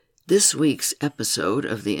This week's episode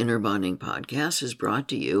of the Inner Bonding Podcast is brought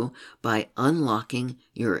to you by Unlocking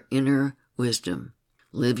Your Inner Wisdom.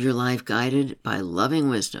 Live your life guided by loving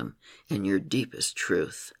wisdom and your deepest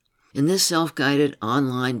truth. In this self-guided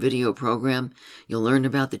online video program, you'll learn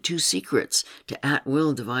about the 2 secrets to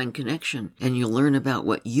at-will divine connection, and you'll learn about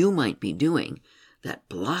what you might be doing that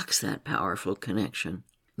blocks that powerful connection.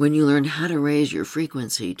 When you learn how to raise your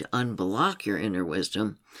frequency to unblock your inner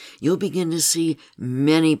wisdom, you'll begin to see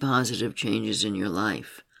many positive changes in your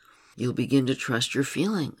life. You'll begin to trust your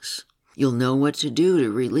feelings. You'll know what to do to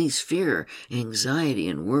release fear, anxiety,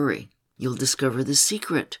 and worry. You'll discover the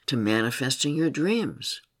secret to manifesting your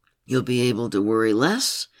dreams. You'll be able to worry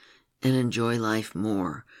less and enjoy life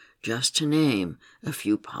more, just to name a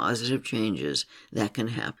few positive changes that can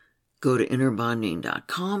happen. Go to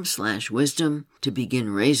innerbonding.com/wisdom to begin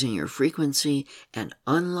raising your frequency and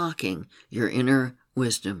unlocking your inner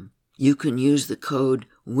wisdom. You can use the code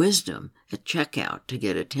WISDOM at checkout to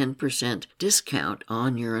get a 10% discount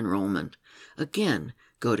on your enrollment. Again,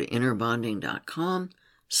 go to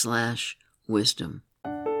innerbonding.com/wisdom.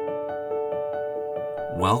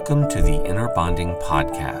 Welcome to the Inner Bonding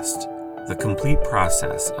Podcast, the complete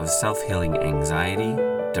process of self-healing anxiety,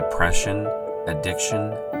 depression,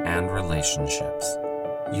 addiction, and relationships.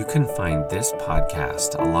 You can find this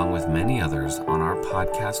podcast along with many others on our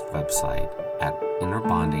podcast website at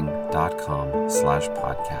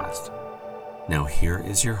innerbonding.com/podcast. Now here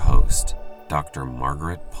is your host, Dr.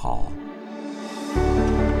 Margaret Paul.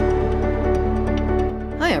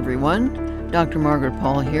 Hi everyone, Dr. Margaret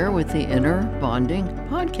Paul here with the Inner Bonding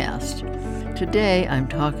Podcast. Today I'm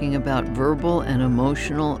talking about verbal and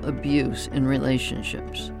emotional abuse in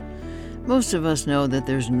relationships. Most of us know that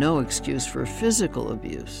there's no excuse for physical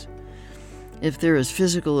abuse. If there is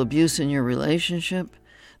physical abuse in your relationship,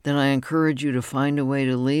 then I encourage you to find a way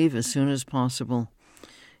to leave as soon as possible.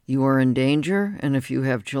 You are in danger, and if you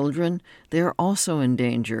have children, they are also in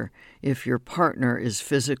danger if your partner is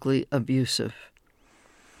physically abusive.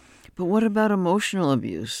 But what about emotional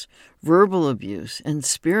abuse, verbal abuse, and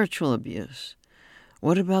spiritual abuse?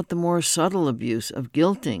 What about the more subtle abuse of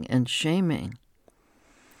guilting and shaming?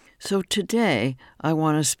 So today, I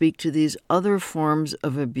want to speak to these other forms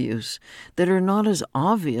of abuse that are not as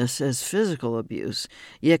obvious as physical abuse,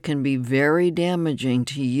 yet can be very damaging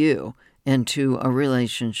to you and to a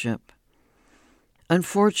relationship.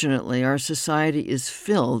 Unfortunately, our society is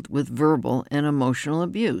filled with verbal and emotional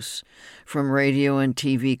abuse, from radio and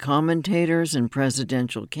TV commentators and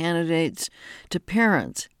presidential candidates to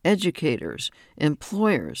parents, educators,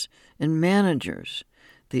 employers, and managers.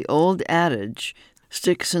 The old adage,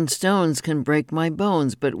 "Sticks and stones can break my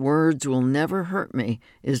bones, but words will never hurt me,"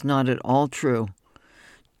 is not at all true.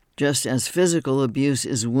 Just as physical abuse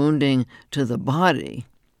is wounding to the body,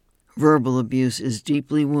 verbal abuse is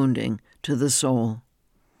deeply wounding to the soul.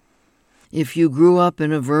 If you grew up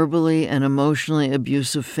in a verbally and emotionally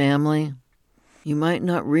abusive family, you might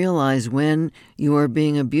not realize when you are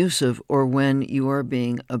being abusive or when you are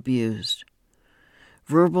being abused.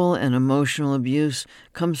 Verbal and emotional abuse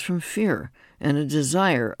comes from fear and a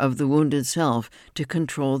desire of the wounded self to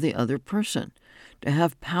control the other person, to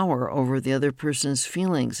have power over the other person's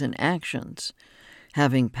feelings and actions.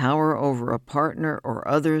 Having power over a partner or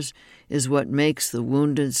others is what makes the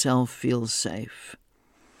wounded self feel safe.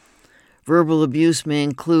 Verbal abuse may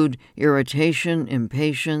include irritation,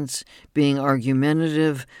 impatience, being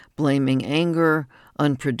argumentative, blaming anger,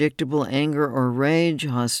 unpredictable anger or rage,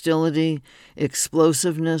 hostility,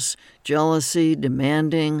 explosiveness, jealousy,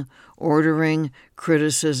 demanding, ordering,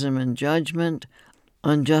 criticism and judgment,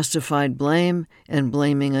 unjustified blame, and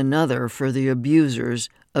blaming another for the abuser's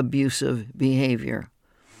abusive behavior.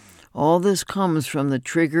 All this comes from the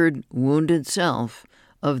triggered, wounded self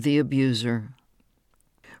of the abuser.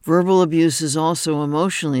 Verbal abuse is also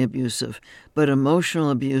emotionally abusive, but emotional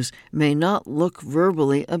abuse may not look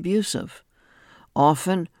verbally abusive.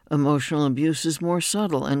 Often, emotional abuse is more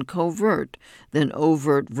subtle and covert than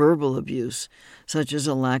overt verbal abuse, such as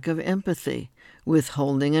a lack of empathy,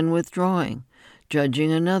 withholding and withdrawing,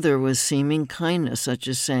 judging another with seeming kindness, such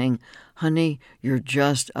as saying, "Honey, you're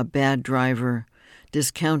just a bad driver,"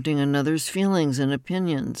 discounting another's feelings and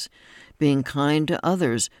opinions, being kind to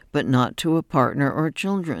others but not to a partner or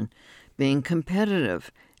children, being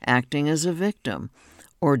competitive, acting as a victim,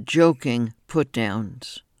 or joking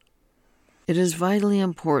put-downs. It is vitally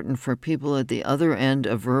important for people at the other end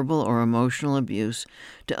of verbal or emotional abuse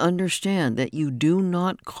to understand that you do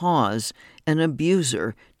not cause an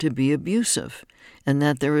abuser to be abusive, and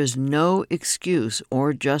that there is no excuse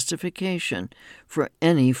or justification for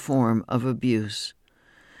any form of abuse.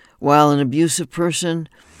 While an abusive person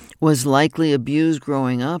was likely abused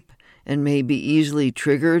growing up, and may be easily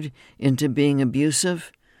triggered into being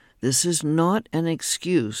abusive, this is not an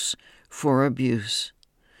excuse for abuse.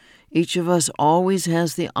 Each of us always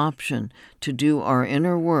has the option to do our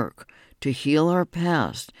inner work, to heal our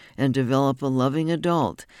past, and develop a loving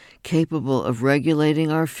adult capable of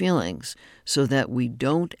regulating our feelings so that we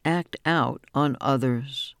don't act out on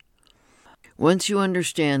others. Once you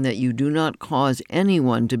understand that you do not cause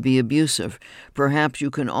anyone to be abusive, perhaps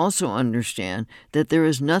you can also understand that there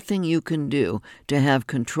is nothing you can do to have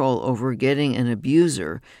control over getting an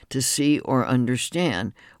abuser to see or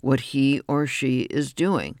understand what he or she is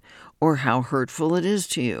doing, or how hurtful it is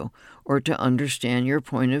to you, or to understand your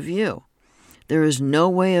point of view. There is no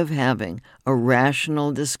way of having a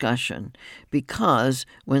rational discussion because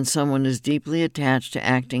when someone is deeply attached to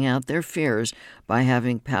acting out their fears by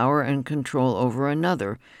having power and control over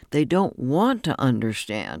another, they don't want to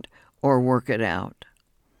understand or work it out.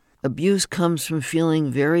 Abuse comes from feeling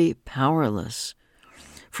very powerless,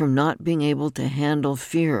 from not being able to handle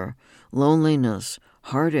fear, loneliness,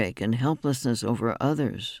 heartache, and helplessness over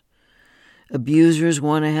others. Abusers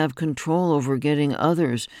want to have control over getting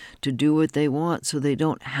others to do what they want so they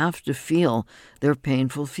don't have to feel their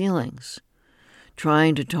painful feelings.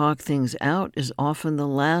 Trying to talk things out is often the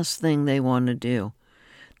last thing they want to do.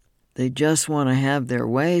 They just want to have their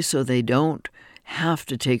way so they don't have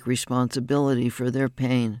to take responsibility for their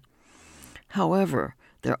pain. However,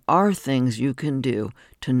 there are things you can do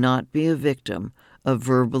to not be a victim of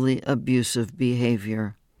verbally abusive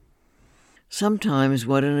behavior. Sometimes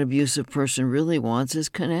what an abusive person really wants is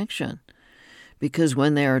connection, because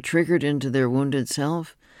when they are triggered into their wounded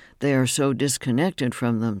self, they are so disconnected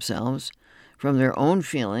from themselves, from their own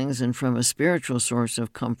feelings, and from a spiritual source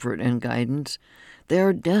of comfort and guidance. They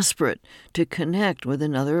are desperate to connect with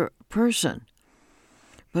another person.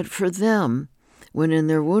 But for them, when in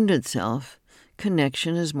their wounded self,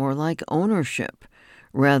 connection is more like ownership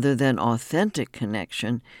rather than authentic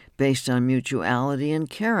connection based on mutuality and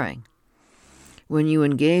caring. When you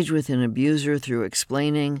engage with an abuser through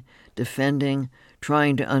explaining, defending,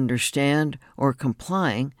 trying to understand, or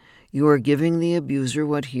complying, you are giving the abuser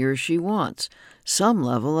what he or she wants, some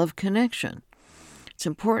level of connection. It's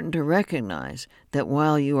important to recognize that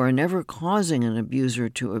while you are never causing an abuser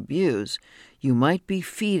to abuse, you might be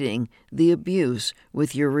feeding the abuse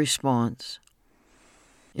with your response.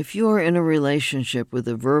 If you are in a relationship with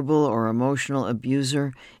a verbal or emotional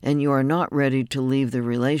abuser and you are not ready to leave the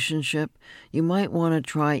relationship, you might want to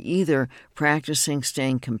try either practicing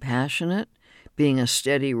staying compassionate, being a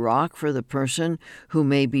steady rock for the person who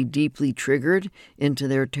may be deeply triggered into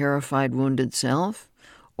their terrified, wounded self,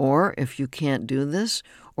 or if you can't do this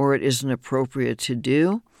or it isn't appropriate to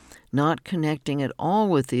do, not connecting at all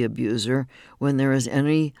with the abuser when there is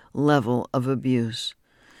any level of abuse.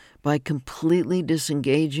 By completely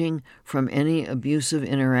disengaging from any abusive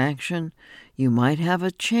interaction, you might have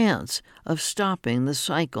a chance of stopping the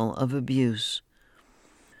cycle of abuse.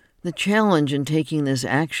 The challenge in taking this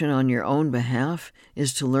action on your own behalf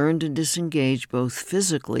is to learn to disengage both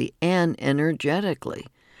physically and energetically,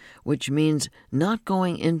 which means not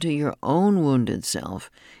going into your own wounded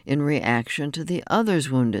self in reaction to the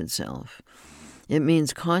other's wounded self. It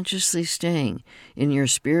means consciously staying in your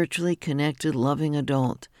spiritually connected, loving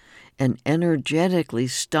adult and energetically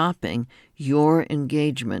stopping your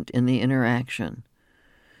engagement in the interaction.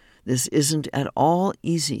 This isn't at all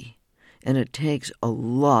easy, and it takes a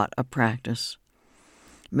lot of practice.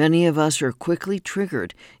 Many of us are quickly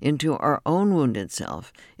triggered into our own wounded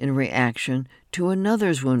self in reaction to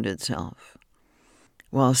another's wounded self.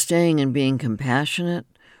 While staying and being compassionate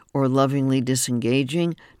or lovingly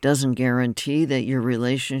disengaging doesn't guarantee that your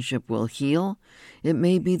relationship will heal, it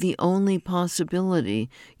may be the only possibility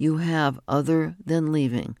you have other than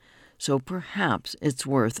leaving, so perhaps it's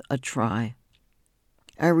worth a try.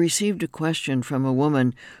 I received a question from a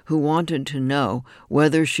woman who wanted to know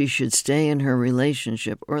whether she should stay in her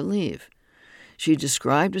relationship or leave. She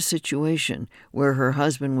described a situation where her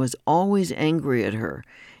husband was always angry at her,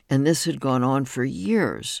 and this had gone on for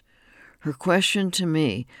years. Her question to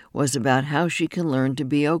me was about how she can learn to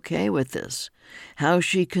be okay with this, how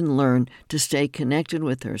she can learn to stay connected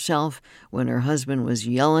with herself when her husband was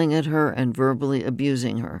yelling at her and verbally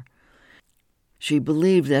abusing her. She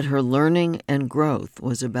believed that her learning and growth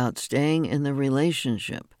was about staying in the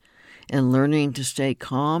relationship and learning to stay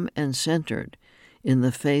calm and centered in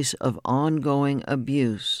the face of ongoing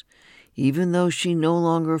abuse, even though she no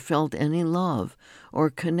longer felt any love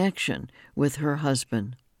or connection with her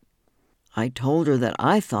husband. I told her that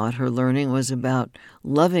I thought her learning was about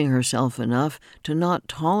loving herself enough to not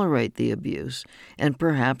tolerate the abuse and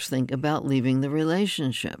perhaps think about leaving the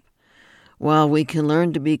relationship. While we can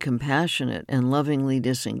learn to be compassionate and lovingly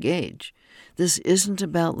disengage, this isn't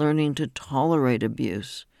about learning to tolerate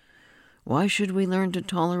abuse. Why should we learn to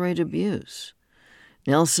tolerate abuse?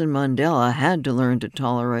 Nelson Mandela had to learn to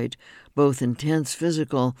tolerate both intense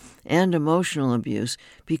physical and emotional abuse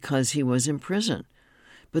because he was in prison.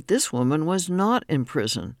 But this woman was not in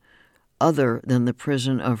prison, other than the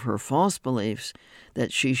prison of her false beliefs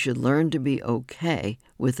that she should learn to be okay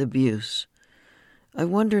with abuse. I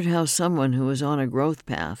wondered how someone who is on a growth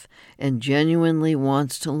path and genuinely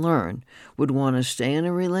wants to learn would want to stay in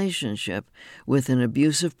a relationship with an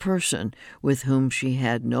abusive person with whom she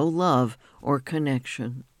had no love or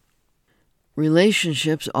connection.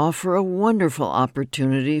 Relationships offer a wonderful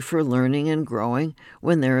opportunity for learning and growing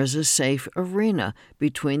when there is a safe arena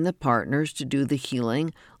between the partners to do the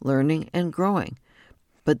healing, learning, and growing.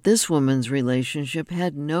 But this woman's relationship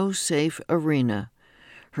had no safe arena.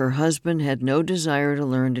 Her husband had no desire to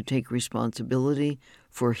learn to take responsibility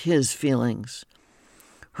for his feelings.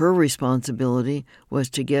 Her responsibility was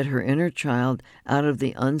to get her inner child out of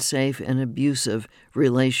the unsafe and abusive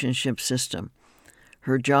relationship system.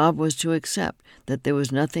 Her job was to accept that there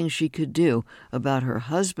was nothing she could do about her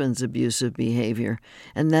husband's abusive behavior,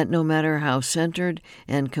 and that no matter how centered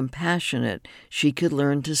and compassionate she could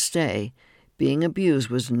learn to stay, being abused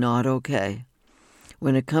was not okay.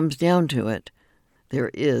 When it comes down to it,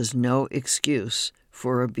 there is no excuse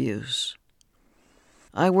for abuse.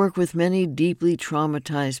 I work with many deeply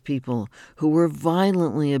traumatized people who were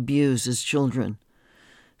violently abused as children.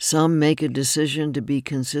 Some make a decision to be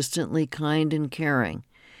consistently kind and caring,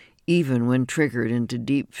 even when triggered into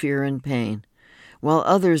deep fear and pain, while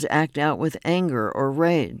others act out with anger or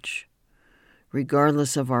rage.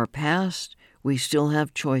 Regardless of our past, we still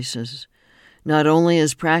have choices. Not only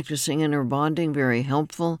is practicing inner bonding very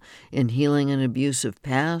helpful in healing an abusive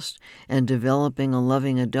past and developing a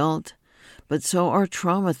loving adult, but so are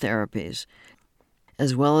trauma therapies,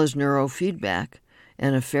 as well as neurofeedback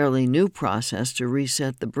and a fairly new process to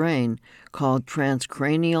reset the brain called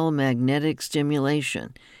transcranial magnetic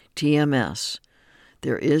stimulation, TMS.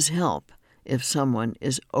 There is help if someone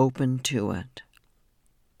is open to it.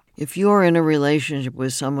 If you're in a relationship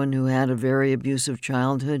with someone who had a very abusive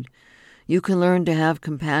childhood, you can learn to have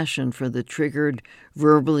compassion for the triggered,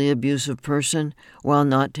 verbally abusive person while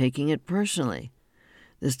not taking it personally.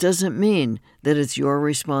 This doesn't mean that it's your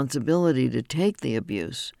responsibility to take the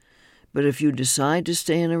abuse, but if you decide to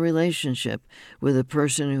stay in a relationship with a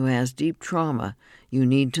person who has deep trauma, you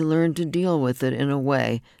need to learn to deal with it in a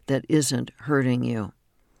way that isn't hurting you.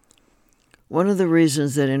 One of the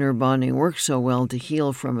reasons that inner bonding works so well to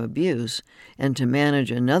heal from abuse and to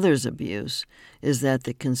manage another's abuse is that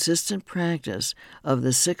the consistent practice of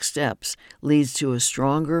the 6 steps leads to a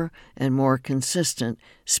stronger and more consistent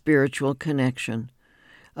spiritual connection.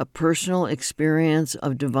 A personal experience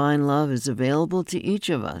of divine love is available to each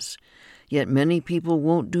of us, yet many people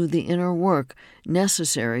won't do the inner work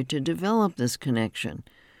necessary to develop this connection,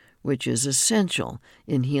 which is essential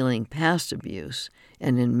in healing past abuse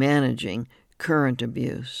and in managing current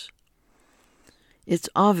abuse. It's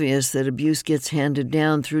obvious that abuse gets handed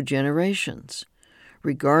down through generations.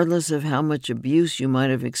 Regardless of how much abuse you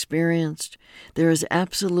might have experienced, there is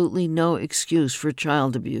absolutely no excuse for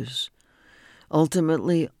child abuse.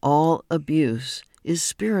 Ultimately, all abuse is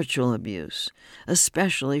spiritual abuse,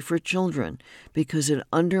 especially for children, because it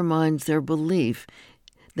undermines their belief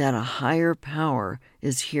that a higher power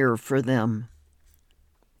is here for them.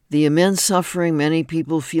 The immense suffering many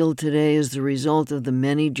people feel today is the result of the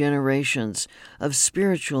many generations of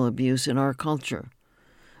spiritual abuse in our culture.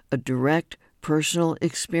 A direct, personal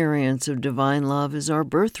experience of divine love is our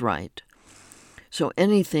birthright. So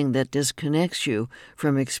anything that disconnects you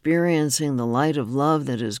from experiencing the light of love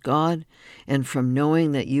that is God and from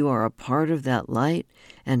knowing that you are a part of that light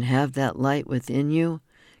and have that light within you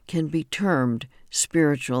can be termed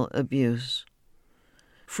spiritual abuse.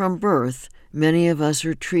 From birth, many of us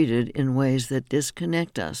are treated in ways that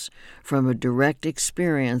disconnect us from a direct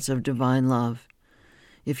experience of divine love.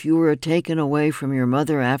 If you were taken away from your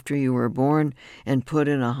mother after you were born and put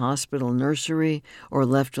in a hospital nursery or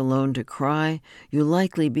left alone to cry, you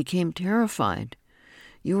likely became terrified.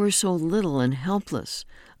 You were so little and helpless,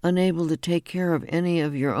 unable to take care of any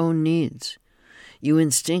of your own needs. You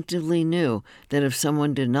instinctively knew that if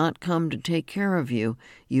someone did not come to take care of you,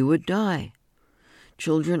 you would die.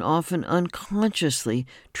 Children often unconsciously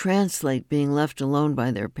translate being left alone by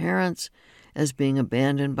their parents as being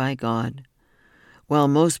abandoned by God. While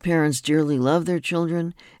most parents dearly love their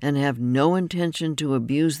children and have no intention to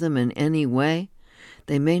abuse them in any way,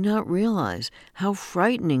 they may not realize how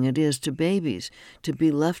frightening it is to babies to be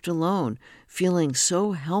left alone, feeling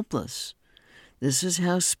so helpless. This is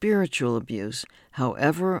how spiritual abuse,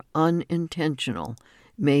 however unintentional,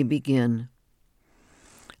 may begin.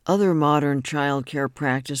 Other modern child care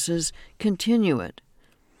practices continue it.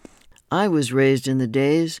 I was raised in the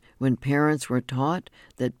days when parents were taught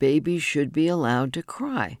that babies should be allowed to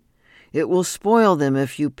cry. It will spoil them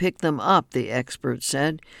if you pick them up, the expert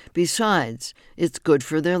said. Besides, it's good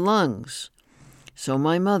for their lungs. So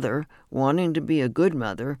my mother, wanting to be a good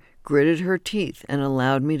mother, gritted her teeth and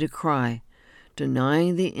allowed me to cry,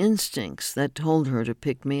 denying the instincts that told her to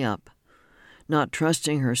pick me up. Not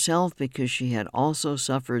trusting herself because she had also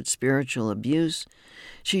suffered spiritual abuse,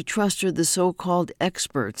 she trusted the so-called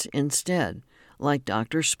experts instead, like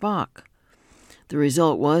Dr. Spock. The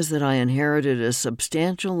result was that I inherited a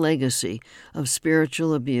substantial legacy of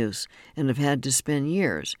spiritual abuse and have had to spend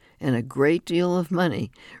years and a great deal of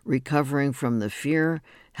money recovering from the fear,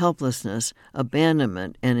 helplessness,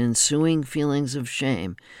 abandonment, and ensuing feelings of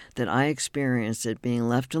shame that I experienced at being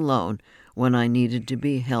left alone when I needed to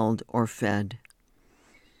be held or fed.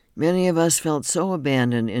 Many of us felt so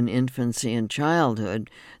abandoned in infancy and childhood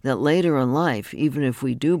that later in life, even if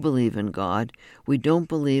we do believe in God, we don't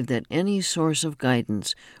believe that any source of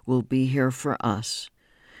guidance will be here for us.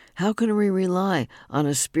 How can we rely on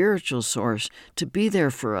a spiritual source to be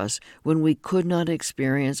there for us when we could not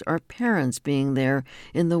experience our parents being there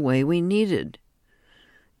in the way we needed?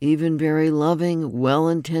 Even very loving,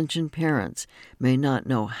 well-intentioned parents may not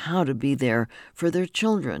know how to be there for their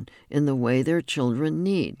children in the way their children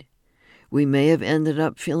need. We may have ended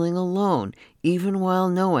up feeling alone, even while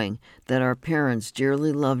knowing that our parents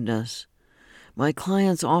dearly loved us. My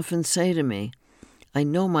clients often say to me, "I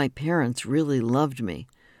know my parents really loved me,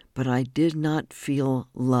 but I did not feel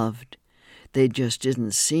loved. They just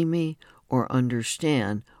didn't see me or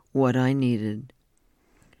understand what I needed."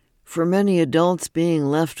 For many adults, being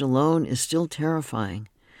left alone is still terrifying.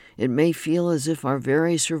 It may feel as if our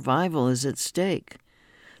very survival is at stake.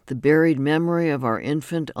 The buried memory of our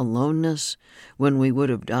infant aloneness, when we would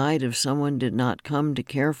have died if someone did not come to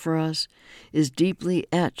care for us, is deeply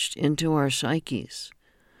etched into our psyches.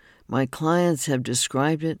 My clients have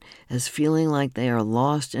described it as feeling like they are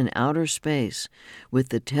lost in outer space with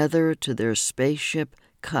the tether to their spaceship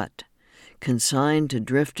cut, consigned to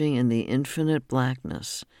drifting in the infinite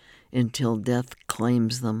blackness until death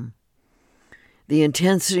claims them. The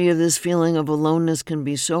intensity of this feeling of aloneness can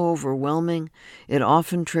be so overwhelming, it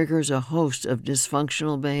often triggers a host of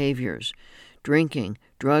dysfunctional behaviors: drinking,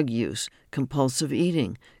 drug use, compulsive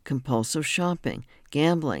eating, compulsive shopping,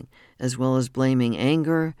 gambling, as well as blaming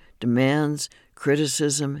anger, demands,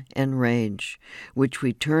 criticism, and rage, which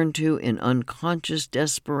we turn to in unconscious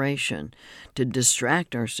desperation to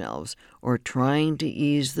distract ourselves or trying to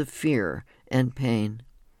ease the fear and pain.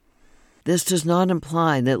 This does not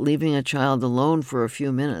imply that leaving a child alone for a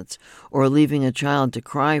few minutes or leaving a child to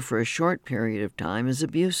cry for a short period of time is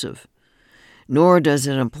abusive. Nor does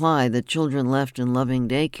it imply that children left in loving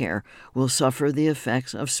daycare will suffer the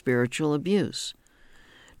effects of spiritual abuse.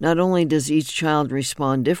 Not only does each child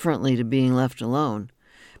respond differently to being left alone,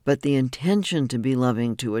 but the intention to be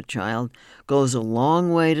loving to a child goes a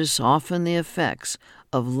long way to soften the effects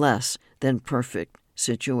of less than perfect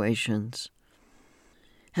situations.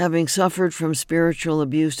 Having suffered from spiritual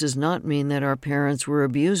abuse does not mean that our parents were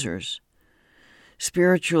abusers.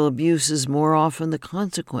 Spiritual abuse is more often the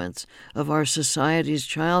consequence of our society's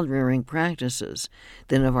child-rearing practices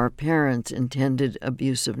than of our parents' intended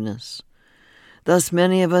abusiveness. Thus,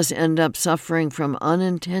 many of us end up suffering from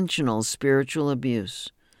unintentional spiritual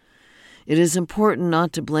abuse. It is important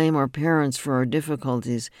not to blame our parents for our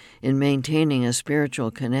difficulties in maintaining a spiritual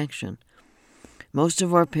connection. Most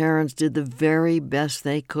of our parents did the very best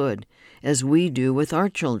they could, as we do with our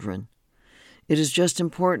children. It is just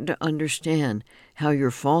important to understand how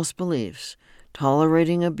your false beliefs,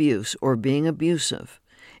 tolerating abuse or being abusive,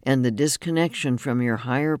 and the disconnection from your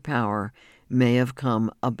higher power may have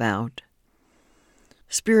come about.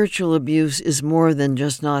 Spiritual abuse is more than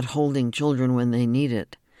just not holding children when they need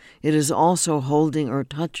it. It is also holding or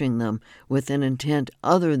touching them with an intent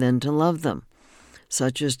other than to love them,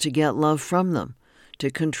 such as to get love from them, to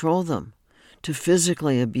control them, to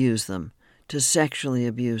physically abuse them, to sexually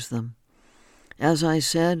abuse them. As I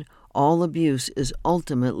said, all abuse is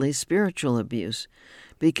ultimately spiritual abuse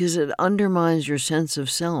because it undermines your sense of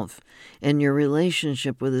self and your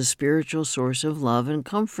relationship with a spiritual source of love and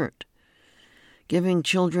comfort. Giving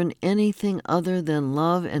children anything other than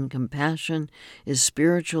love and compassion is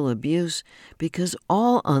spiritual abuse because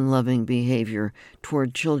all unloving behavior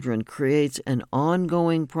toward children creates an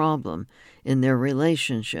ongoing problem in their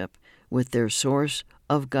relationship with their source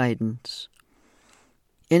of guidance.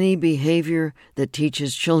 Any behavior that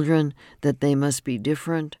teaches children that they must be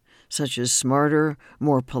different, such as smarter,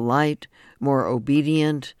 more polite, more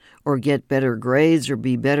obedient, or get better grades or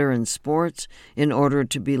be better in sports in order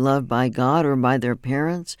to be loved by God or by their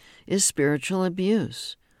parents, is spiritual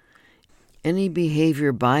abuse. Any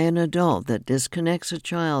behavior by an adult that disconnects a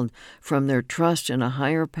child from their trust in a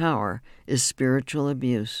higher power is spiritual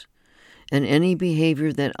abuse. And any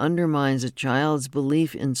behavior that undermines a child's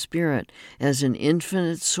belief in spirit as an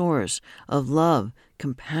infinite source of love,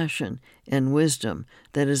 compassion, and wisdom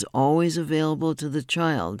that is always available to the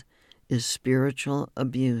child is spiritual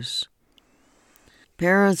abuse.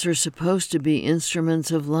 Parents are supposed to be instruments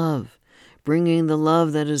of love, bringing the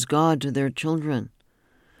love that is God to their children.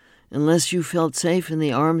 Unless you felt safe in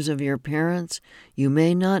the arms of your parents, you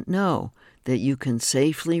may not know that you can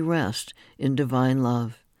safely rest in divine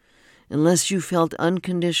love. Unless you felt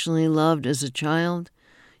unconditionally loved as a child,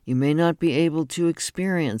 you may not be able to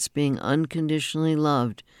experience being unconditionally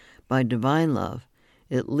loved by divine love,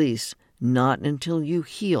 at least not until you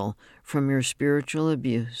heal from your spiritual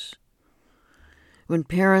abuse. When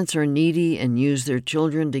parents are needy and use their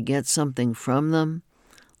children to get something from them,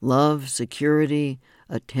 love, security,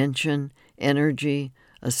 attention, energy,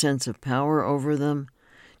 a sense of power over them,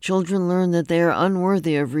 children learn that they are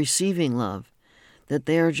unworthy of receiving love, that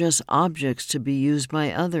they are just objects to be used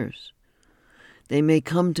by others. They may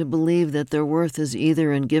come to believe that their worth is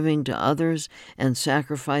either in giving to others and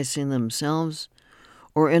sacrificing themselves,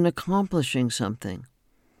 or in accomplishing something.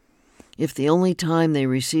 If the only time they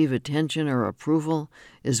receive attention or approval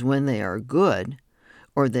is when they are good,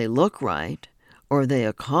 or they look right, or they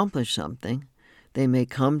accomplish something, they may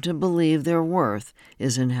come to believe their worth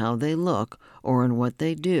is in how they look or in what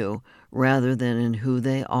they do, rather than in who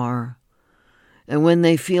they are. And when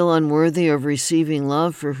they feel unworthy of receiving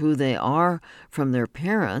love for who they are from their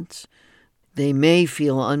parents, they may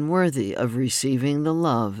feel unworthy of receiving the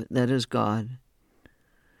love that is God.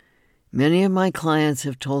 Many of my clients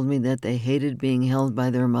have told me that they hated being held by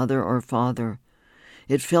their mother or father.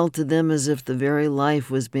 It felt to them as if the very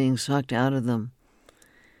life was being sucked out of them.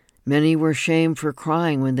 Many were shamed for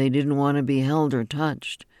crying when they didn't want to be held or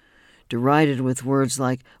touched, derided with words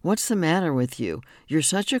like, "What's the matter with you? You're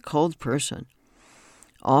such a cold person."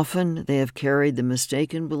 Often they have carried the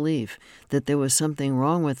mistaken belief that there was something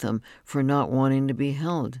wrong with them for not wanting to be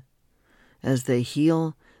held. As they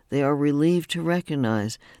heal, they are relieved to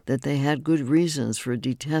recognize that they had good reasons for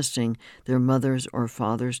detesting their mother's or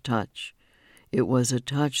father's touch. It was a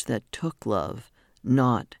touch that took love,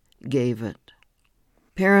 not gave it.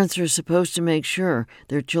 Parents are supposed to make sure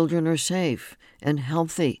their children are safe and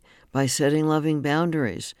healthy by setting loving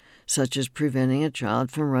boundaries, such as preventing a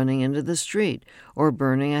child from running into the street or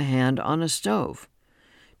burning a hand on a stove.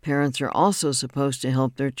 Parents are also supposed to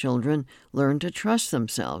help their children learn to trust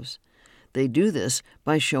themselves. They do this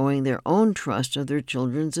by showing their own trust of their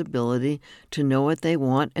children's ability to know what they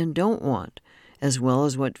want and don't want, as well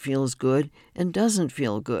as what feels good and doesn't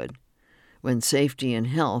feel good, when safety and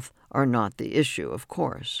health are not the issue, of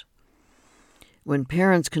course. When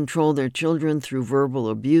parents control their children through verbal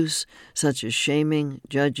abuse, such as shaming,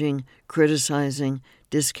 judging, criticizing,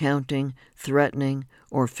 discounting, threatening,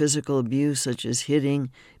 or physical abuse such as hitting,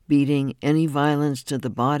 beating, any violence to the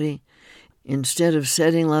body, instead of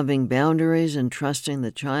setting loving boundaries and trusting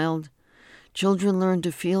the child, children learn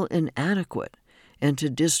to feel inadequate and to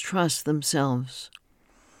distrust themselves.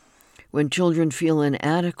 When children feel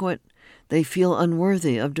inadequate, they feel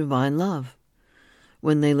unworthy of divine love.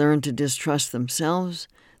 When they learn to distrust themselves,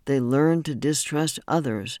 they learn to distrust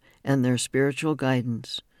others and their spiritual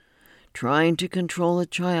guidance. Trying to control a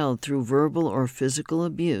child through verbal or physical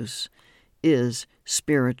abuse is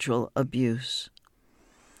spiritual abuse.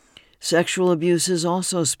 Sexual abuse is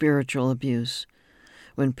also spiritual abuse.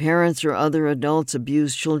 When parents or other adults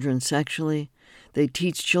abuse children sexually, they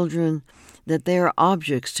teach children that they are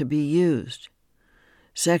objects to be used.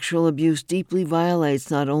 Sexual abuse deeply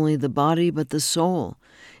violates not only the body but the soul,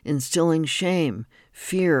 instilling shame,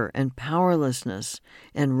 fear, and powerlessness,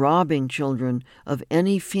 and robbing children of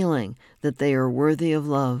any feeling that they are worthy of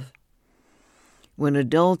love. When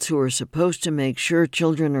adults who are supposed to make sure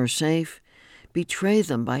children are safe betray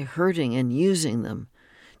them by hurting and using them,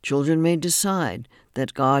 children may decide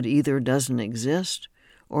that God either doesn't exist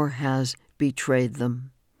or has betrayed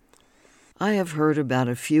them. I have heard about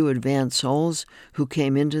a few advanced souls who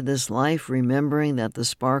came into this life remembering that the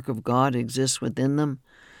spark of God exists within them,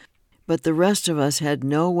 but the rest of us had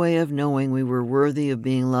no way of knowing we were worthy of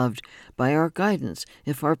being loved by our guidance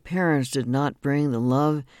if our parents did not bring the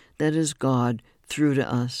love that is God through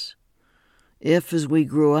to us. If, as we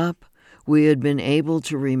grew up, we had been able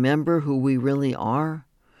to remember who we really are,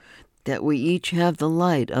 that we each have the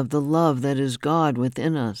light of the love that is God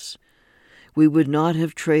within us, we would not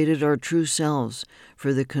have traded our true selves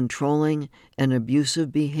for the controlling and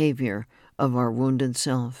abusive behavior of our wounded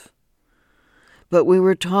self. But we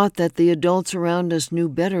were taught that the adults around us knew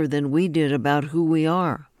better than we did about who we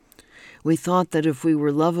are. We thought that if we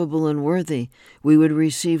were lovable and worthy, we would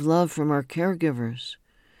receive love from our caregivers.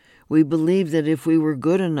 We believed that if we were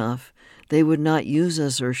good enough, they would not use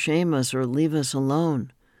us or shame us or leave us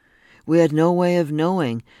alone. We had no way of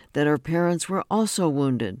knowing that our parents were also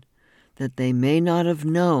wounded, that they may not have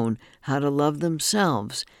known how to love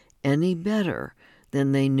themselves any better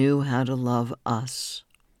than they knew how to love us.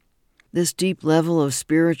 This deep level of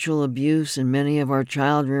spiritual abuse in many of our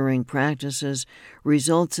child-rearing practices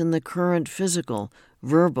results in the current physical,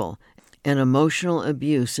 verbal, and emotional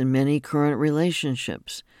abuse in many current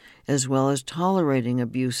relationships, as well as tolerating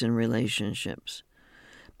abuse in relationships.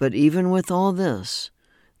 But even with all this,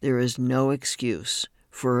 there is no excuse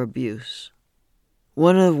for abuse.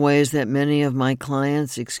 One of the ways that many of my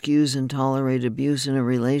clients excuse and tolerate abuse in a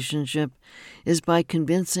relationship is by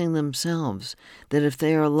convincing themselves that if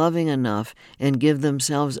they are loving enough and give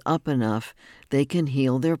themselves up enough, they can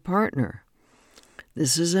heal their partner.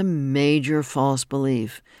 This is a major false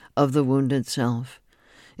belief of the wounded self.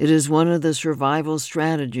 It is one of the survival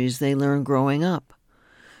strategies they learn growing up.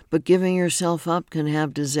 But giving yourself up can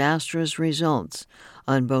have disastrous results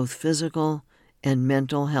on both physical and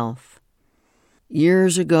mental health.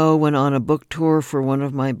 Years ago, when on a book tour for one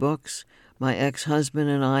of my books, my ex-husband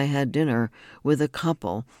and I had dinner with a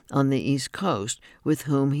couple on the East Coast with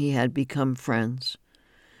whom he had become friends.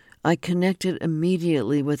 I connected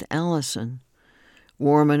immediately with Allison.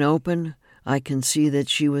 Warm and open, I can see that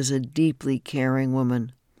she was a deeply caring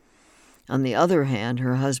woman. On the other hand,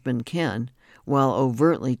 her husband Ken, while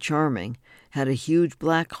overtly charming, had a huge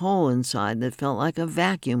black hole inside that felt like a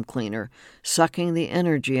vacuum cleaner, sucking the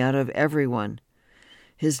energy out of everyone.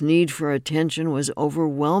 His need for attention was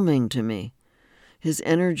overwhelming to me. His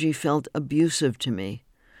energy felt abusive to me,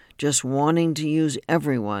 just wanting to use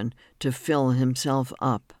everyone to fill himself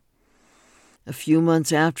up. A few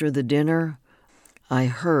months after the dinner, I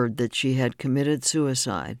heard that she had committed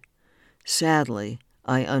suicide. Sadly,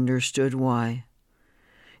 I understood why.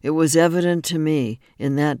 It was evident to me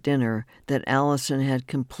in that dinner that Allison had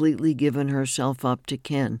completely given herself up to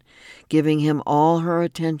Ken, giving him all her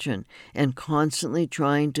attention and constantly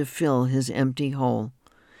trying to fill his empty hole.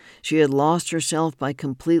 She had lost herself by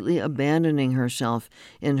completely abandoning herself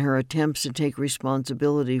in her attempts to take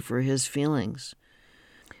responsibility for his feelings.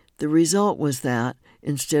 The result was that,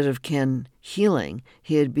 instead of Ken healing,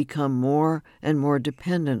 he had become more and more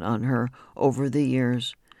dependent on her over the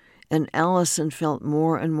years. And Allison felt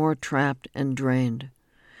more and more trapped and drained.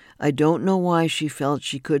 I don't know why she felt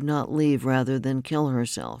she could not leave rather than kill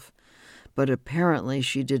herself, but apparently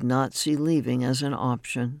she did not see leaving as an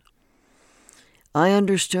option. I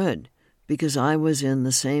understood because I was in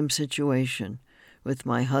the same situation with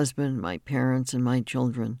my husband, my parents, and my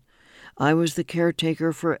children. I was the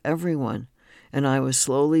caretaker for everyone, and I was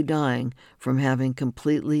slowly dying from having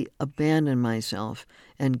completely abandoned myself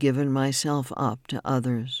and given myself up to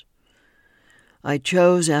others. I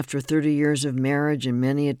chose, after 30 years of marriage and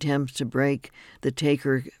many attempts to break the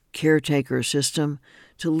caretaker system,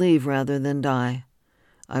 to leave rather than die.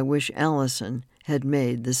 I wish Allison had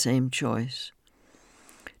made the same choice.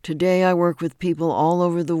 Today I work with people all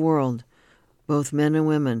over the world, both men and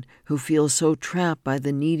women, who feel so trapped by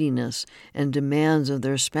the neediness and demands of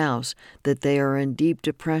their spouse that they are in deep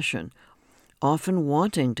depression, often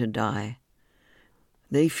wanting to die.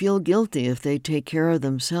 They feel guilty if they take care of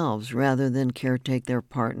themselves rather than caretake their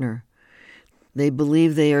partner. They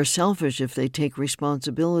believe they are selfish if they take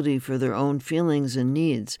responsibility for their own feelings and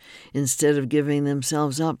needs instead of giving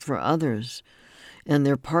themselves up for others. And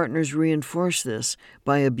their partners reinforce this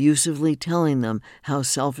by abusively telling them how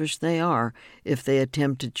selfish they are if they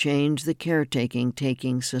attempt to change the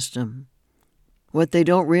caretaking system. What they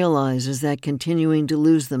don't realize is that continuing to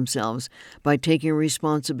lose themselves by taking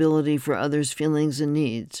responsibility for others' feelings and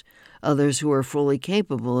needs, others who are fully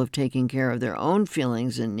capable of taking care of their own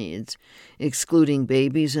feelings and needs, excluding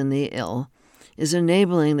babies and the ill, is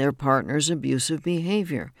enabling their partner's abusive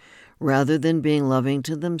behavior, rather than being loving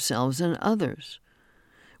to themselves and others.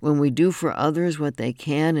 When we do for others what they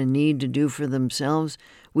can and need to do for themselves,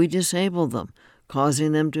 we disable them,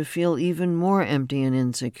 causing them to feel even more empty and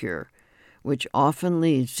insecure, which often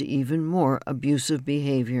leads to even more abusive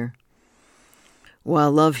behavior.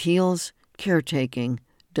 While love heals, caretaking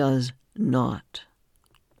does not.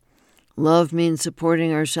 Love means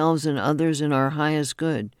supporting ourselves and others in our highest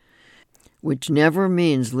good. which never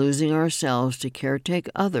means losing ourselves to caretake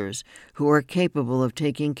others who are capable of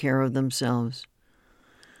taking care of themselves.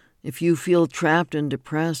 If you feel trapped and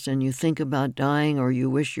depressed and you think about dying or you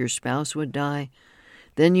wish your spouse would die,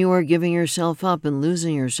 then you are giving yourself up and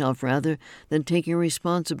losing yourself rather than taking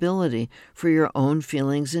responsibility for your own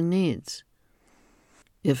feelings and needs.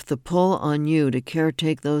 If the pull on you to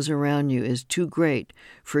caretake those around you is too great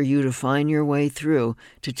for you to find your way through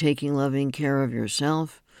to taking loving care of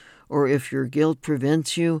yourself, or if your guilt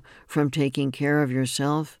prevents you from taking care of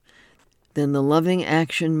yourself, then the loving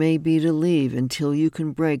action may be to leave until you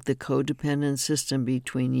can break the codependent system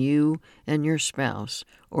between you and your spouse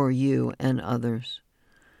or you and others.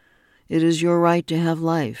 It is your right to have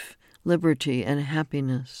life, liberty, and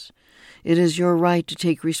happiness. It is your right to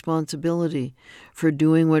take responsibility for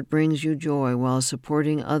doing what brings you joy while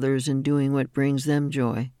supporting others in doing what brings them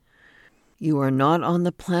joy. You are not on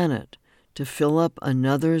the planet to fill up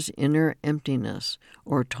another's inner emptiness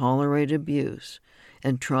or tolerate abuse,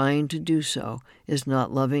 and trying to do so is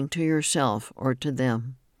not loving to yourself or to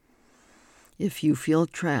them. If you feel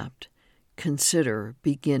trapped, consider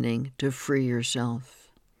beginning to free yourself.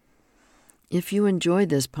 If you enjoyed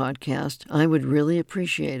this podcast, I would really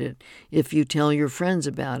appreciate it if you tell your friends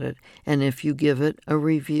about it and if you give it a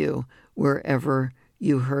review wherever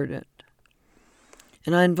you heard it.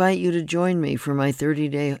 And I invite you to join me for my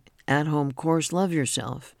 30-day at-home course, Love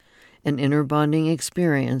Yourself, an inner bonding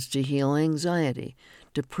experience to heal anxiety,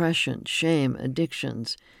 depression, shame,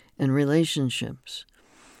 addictions, and relationships.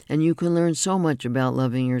 And you can learn so much about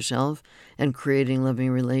loving yourself and creating loving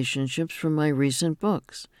relationships from my recent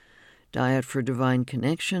books, Diet for Divine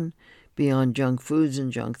Connection, Beyond Junk Foods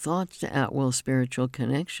and Junk Thoughts to At-Will Spiritual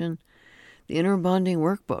Connection, the Inner Bonding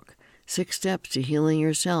Workbook, 6 Steps to Healing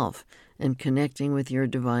Yourself and Connecting with Your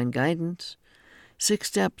Divine Guidance, 6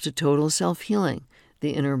 Steps to Total Self-Healing,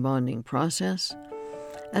 the Inner Bonding Process,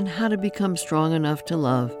 and How to Become Strong Enough to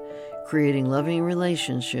Love, Creating Loving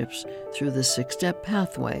Relationships through the 6-Step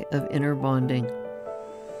Pathway of Inner Bonding.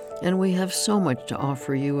 And we have so much to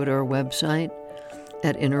offer you at our website,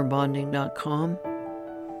 at innerbonding.com.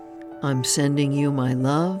 I'm sending you my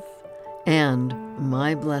love and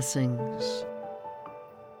my blessings.